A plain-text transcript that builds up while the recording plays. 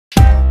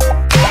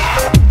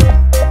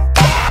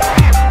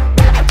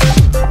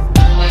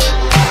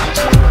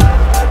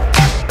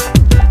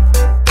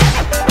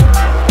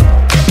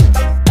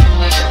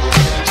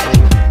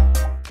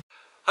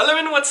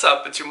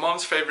it's your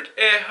mom's favorite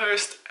air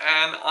host,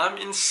 and I'm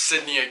in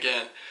Sydney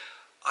again.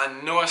 I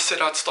know I said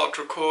I'd start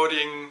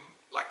recording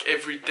like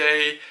every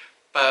day,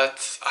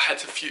 but I had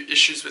a few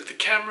issues with the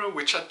camera,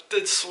 which I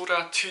did sort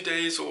out 2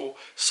 days or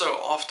so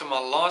after my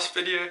last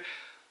video.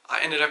 I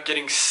ended up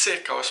getting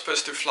sick. I was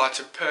supposed to fly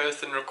to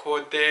Perth and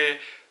record there,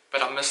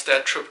 but I missed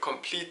that trip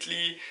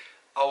completely.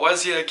 I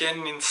was here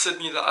again in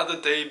Sydney the other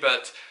day,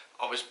 but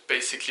I was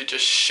basically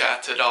just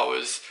shattered. I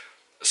was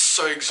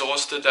so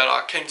exhausted that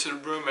I came to the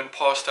room and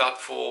passed out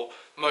for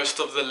most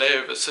of the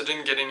layovers, so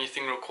didn't get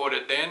anything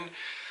recorded then.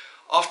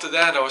 After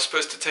that, I was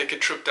supposed to take a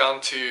trip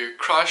down to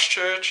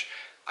Christchurch.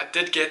 I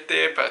did get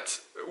there,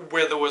 but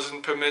weather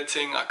wasn't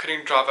permitting. I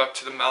couldn't drive up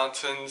to the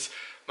mountains.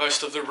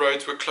 Most of the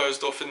roads were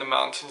closed off in the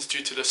mountains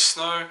due to the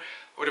snow.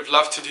 I would have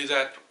loved to do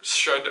that,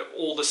 showed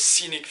all the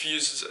scenic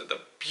views, the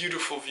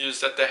beautiful views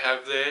that they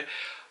have there.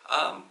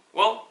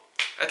 Well,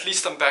 at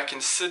least I'm back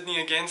in Sydney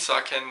again, so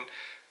I can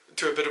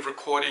do a bit of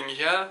recording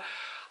here.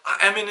 I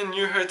am in a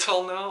new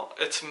hotel now.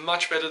 It's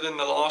much better than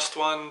the last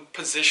one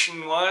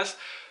position wise.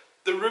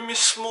 The room is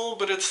small,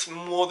 but it's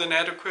more than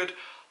adequate.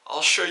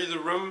 I'll show you the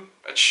room.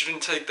 It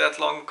shouldn't take that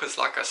long because,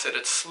 like I said,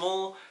 it's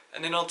small.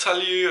 And then I'll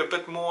tell you a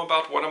bit more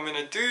about what I'm going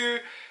to do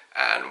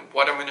and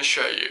what I'm going to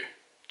show you.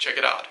 Check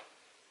it out.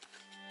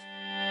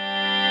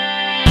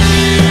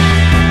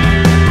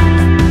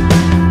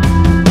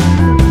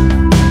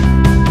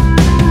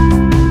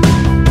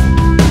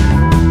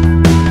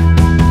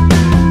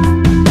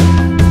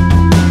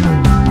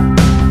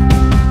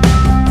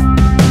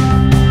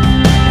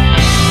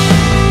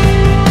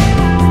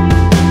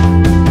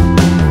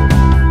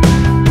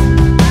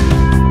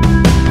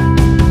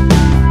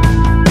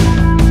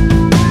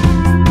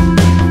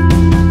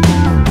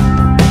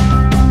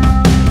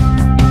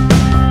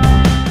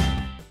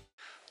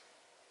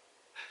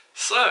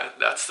 So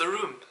that's the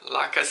room.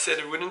 Like I said,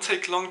 it wouldn't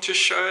take long to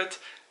show it.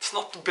 It's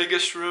not the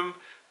biggest room.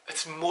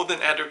 It's more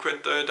than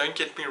adequate though, don't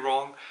get me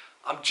wrong.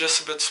 I'm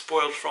just a bit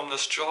spoiled from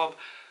this job.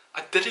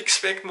 I did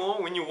expect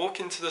more. When you walk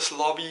into this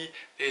lobby,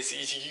 there's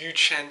these huge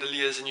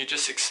chandeliers and you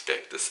just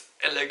expect this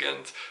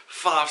elegant,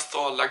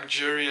 5-star,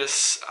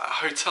 luxurious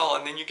hotel,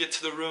 and then you get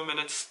to the room and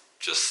it's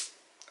just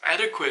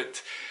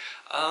adequate.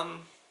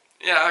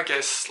 Yeah, I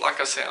guess, like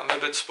I say, I'm a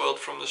bit spoiled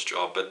from this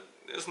job, but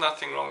there's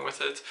nothing wrong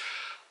with it.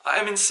 I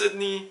am in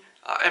Sydney.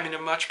 I am in a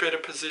much better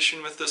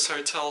position with this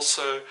hotel,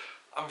 so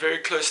I'm very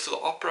close to the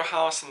Opera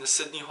House and the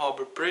Sydney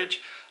Harbour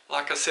Bridge.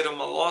 Like I said in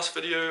my last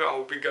video, I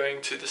will be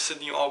going to the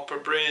Sydney Opera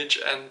Bridge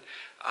and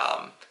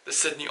the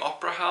Sydney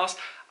Opera House.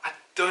 I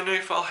don't know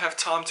if I'll have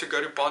time to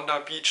go to Bondi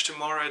Beach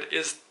tomorrow. It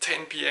is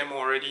 10 PM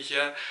already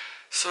here.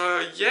 So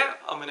yeah,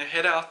 I'm going to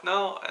head out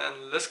now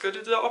and let's go to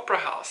the Opera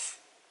House.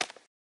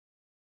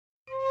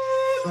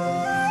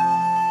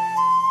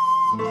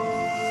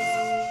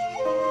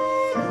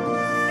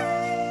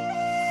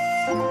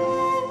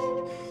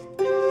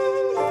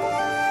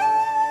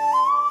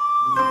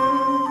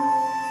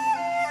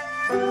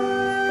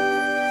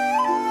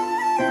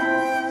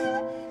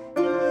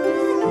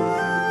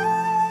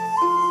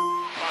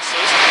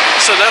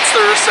 So that's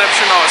the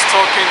reception I was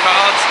talking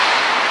about.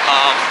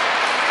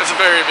 It's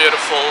very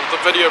beautiful. The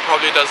video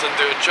probably doesn't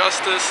do it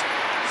justice.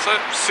 So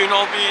soon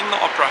I'll be in the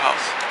Opera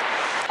House.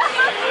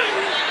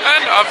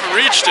 And I've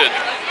reached it.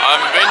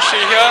 I'm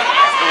eventually here.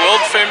 The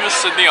world famous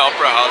Sydney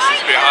Opera House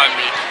is behind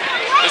me.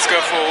 Let's go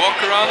for a walk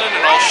around it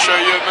and I'll show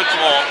you a bit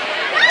more.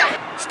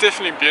 It's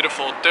definitely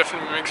beautiful. It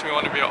definitely makes me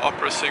want to be an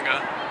opera singer.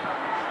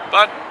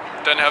 But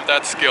don't have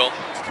that skill.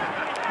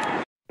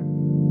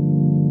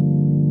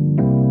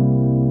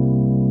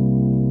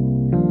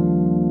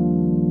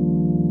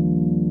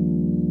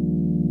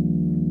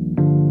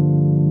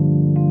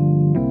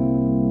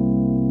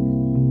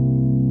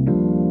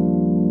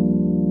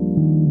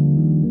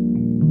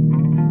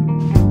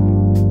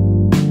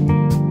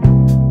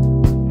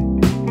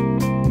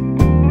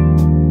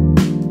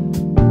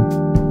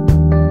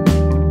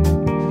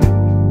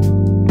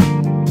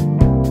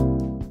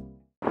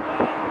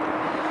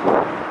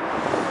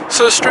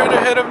 So straight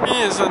ahead of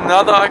me is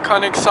another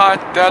iconic site.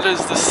 That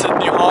is the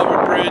Sydney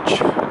Harbour Bridge.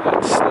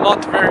 It's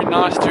not very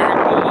nice during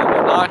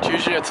the night.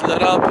 Usually it's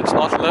lit up. It's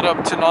not lit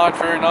up tonight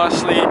very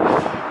nicely.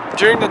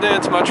 During the day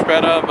it's much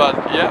better, but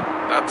yeah,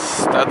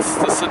 that's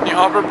the Sydney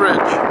Harbour Bridge.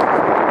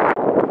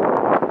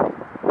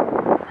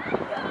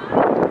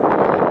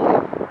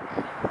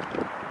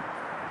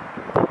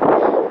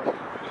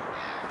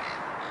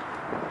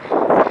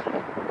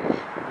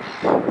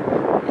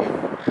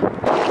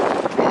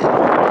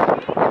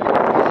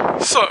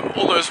 So,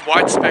 all those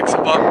white specks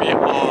above me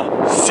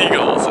are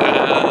seagulls, and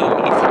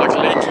I feel like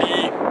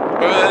lately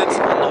birds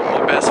are not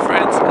my best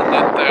friends and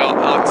that they are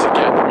out to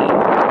get me.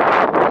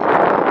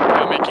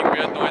 They're making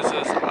weird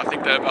noises. I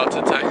think they're about to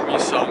attack me,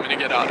 so I'm gonna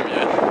get out of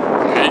here.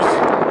 Peace.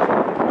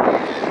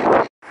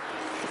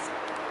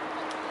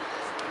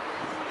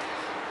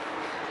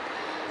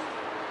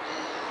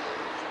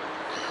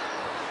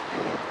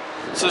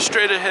 So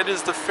straight ahead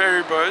is the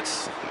ferry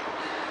boats.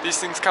 These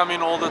things come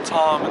in all the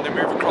time and they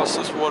move across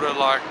this water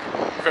like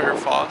very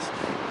fast.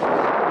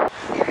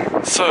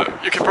 So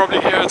you can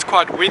probably hear it's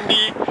quite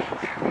windy.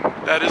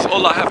 That is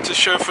all I have to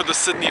show for the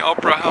Sydney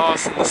Opera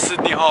House and the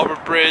Sydney Harbour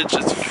Bridge.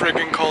 It's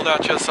friggin' cold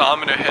out here, so I'm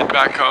gonna head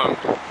back home.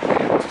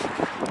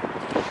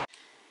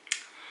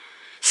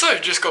 So,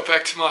 just got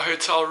back to my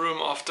hotel room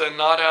after a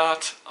night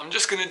out. I'm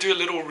just gonna do a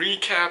little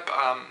recap.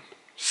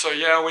 So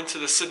yeah, I went to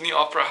the Sydney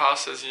Opera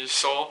House, as you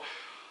saw.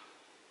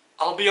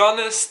 I'll be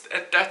honest,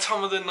 at that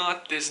time of the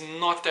night, there's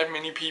not that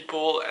many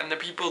people, and the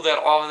people that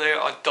are there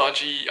are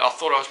dodgy. I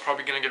thought I was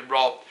probably gonna get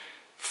robbed.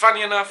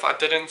 Funny enough, I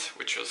didn't,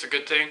 which was a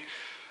good thing.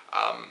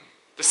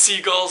 The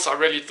seagulls, I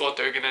really thought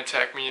they were gonna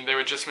attack me, and they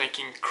were just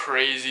making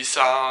crazy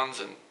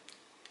sounds, and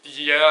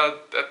yeah,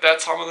 at that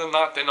time of the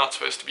night, they're not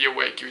supposed to be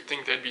awake. You would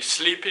think they'd be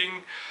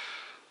sleeping.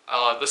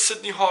 The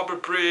Sydney Harbour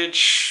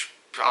Bridge,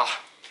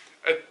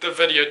 the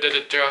video did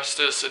it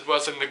justice. It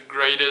wasn't the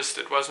greatest.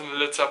 It wasn't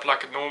lit up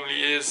like it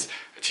normally is.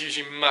 It's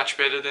usually much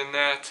better than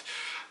that.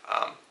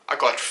 I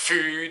got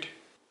food.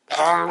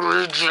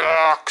 Hungry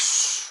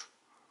Jacks.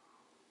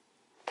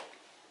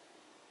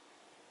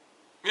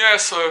 Yeah,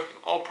 so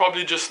I'll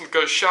probably just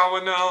go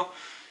shower now.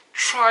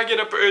 Try get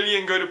up early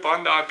and go to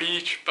Bondi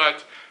Beach,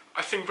 but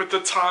I think with the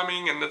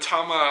timing and the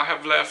time I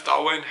have left, I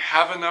won't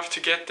have enough to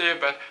get there,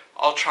 but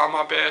I'll try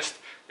my best.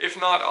 If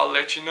not, I'll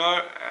let you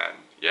know, and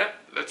yeah,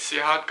 let's see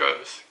how it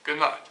goes. Good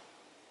night.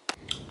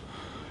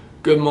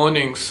 Good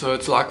morning. So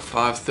it's like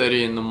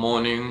 5:30 in the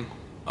morning.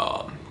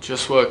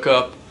 Just woke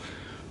up.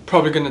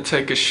 Probably gonna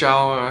take a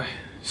shower,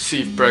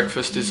 see if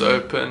breakfast is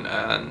open,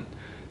 and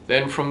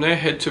then from there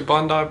head to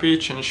Bondi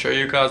Beach and show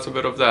you guys a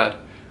bit of that.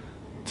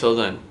 Till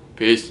then,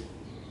 peace.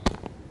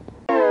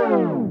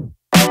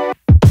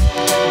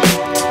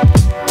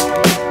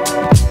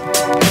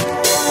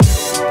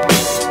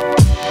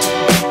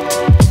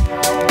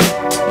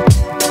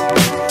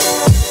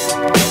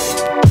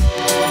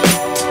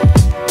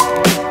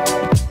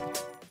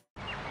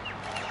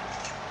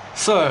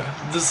 So,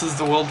 this is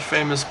the world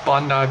famous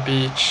Bondi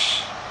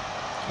Beach,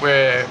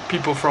 where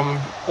people from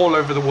all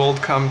over the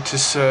world come to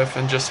surf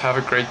and just have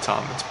a great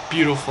time. It's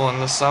beautiful in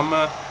the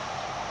summer,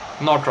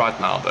 not right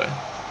now though.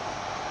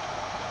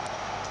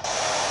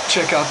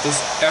 Check out this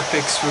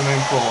epic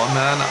swimming pool,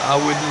 man. I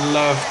would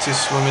love to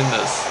swim in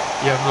this.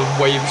 You have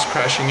the waves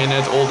crashing in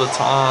it all the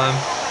time.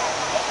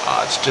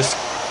 It's just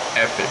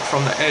epic.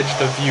 From the edge,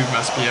 the view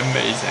must be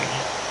amazing.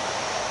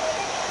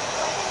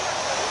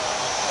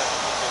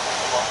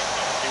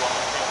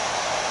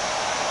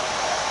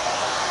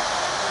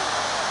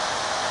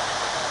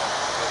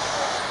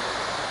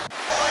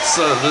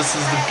 So this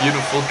is the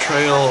beautiful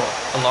trail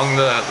along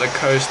the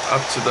coast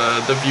up to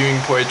the viewing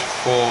point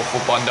for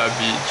Bondi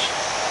Beach.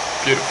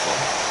 Beautiful.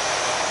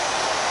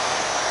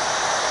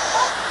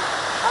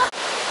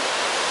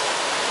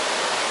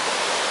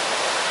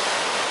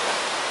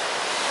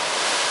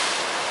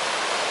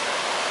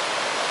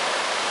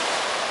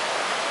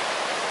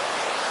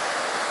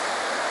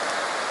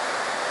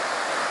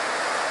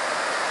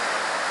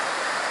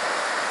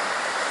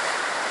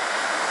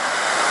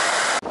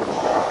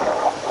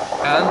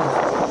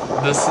 And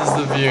this is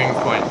the viewing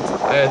point.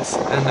 It's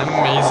an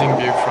amazing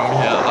view from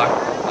here. Like,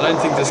 I don't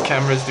think this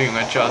camera is doing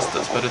it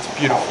justice, but it's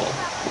beautiful.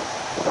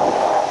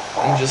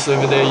 And just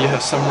over there you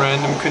have some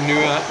random canoe.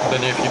 I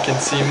don't know if you can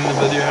see him in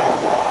the video.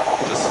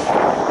 Just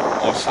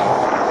awesome.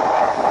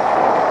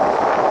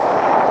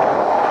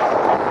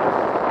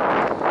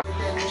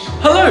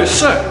 Hello,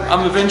 so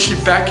I'm eventually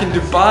back in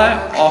Dubai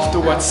after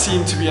what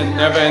seemed to be a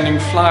never-ending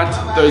flight.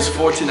 Those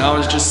 14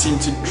 hours just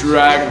seemed to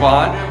drag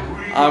by.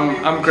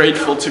 I'm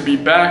grateful to be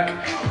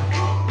back.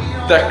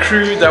 That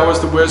crew, that was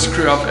the worst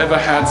crew I've ever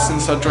had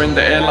since I joined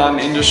the airline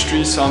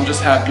industry, so I'm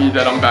just happy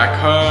that I'm back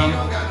home.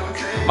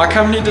 My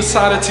company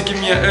decided to give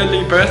me an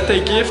early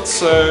birthday gift,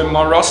 so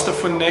my roster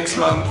for next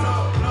month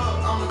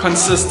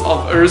consists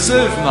of a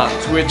reserve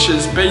month, which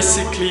is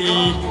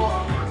basically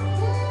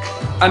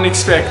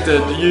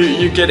unexpected.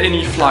 You get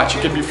any flight.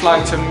 You could be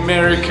flying to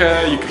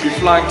America, you could be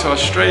flying to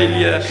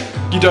Australia.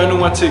 You don't know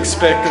what to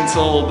expect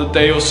until the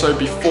day or so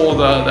before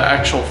the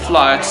actual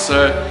flight,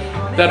 so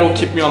that'll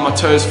keep me on my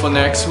toes for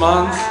next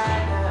month.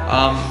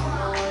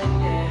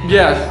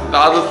 Yeah, the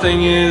other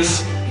thing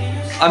is,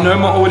 I know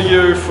my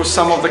audio for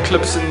some of the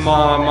clips in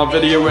my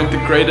video weren't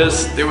the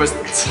greatest. There was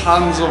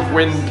tons of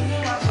wind,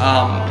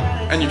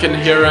 and you can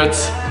hear it.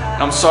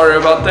 I'm sorry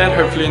about that.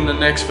 Hopefully in the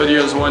next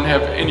videos I won't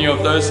have any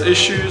of those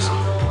issues.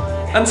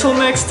 Until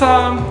next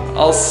time,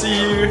 I'll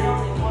see you.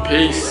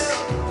 Peace.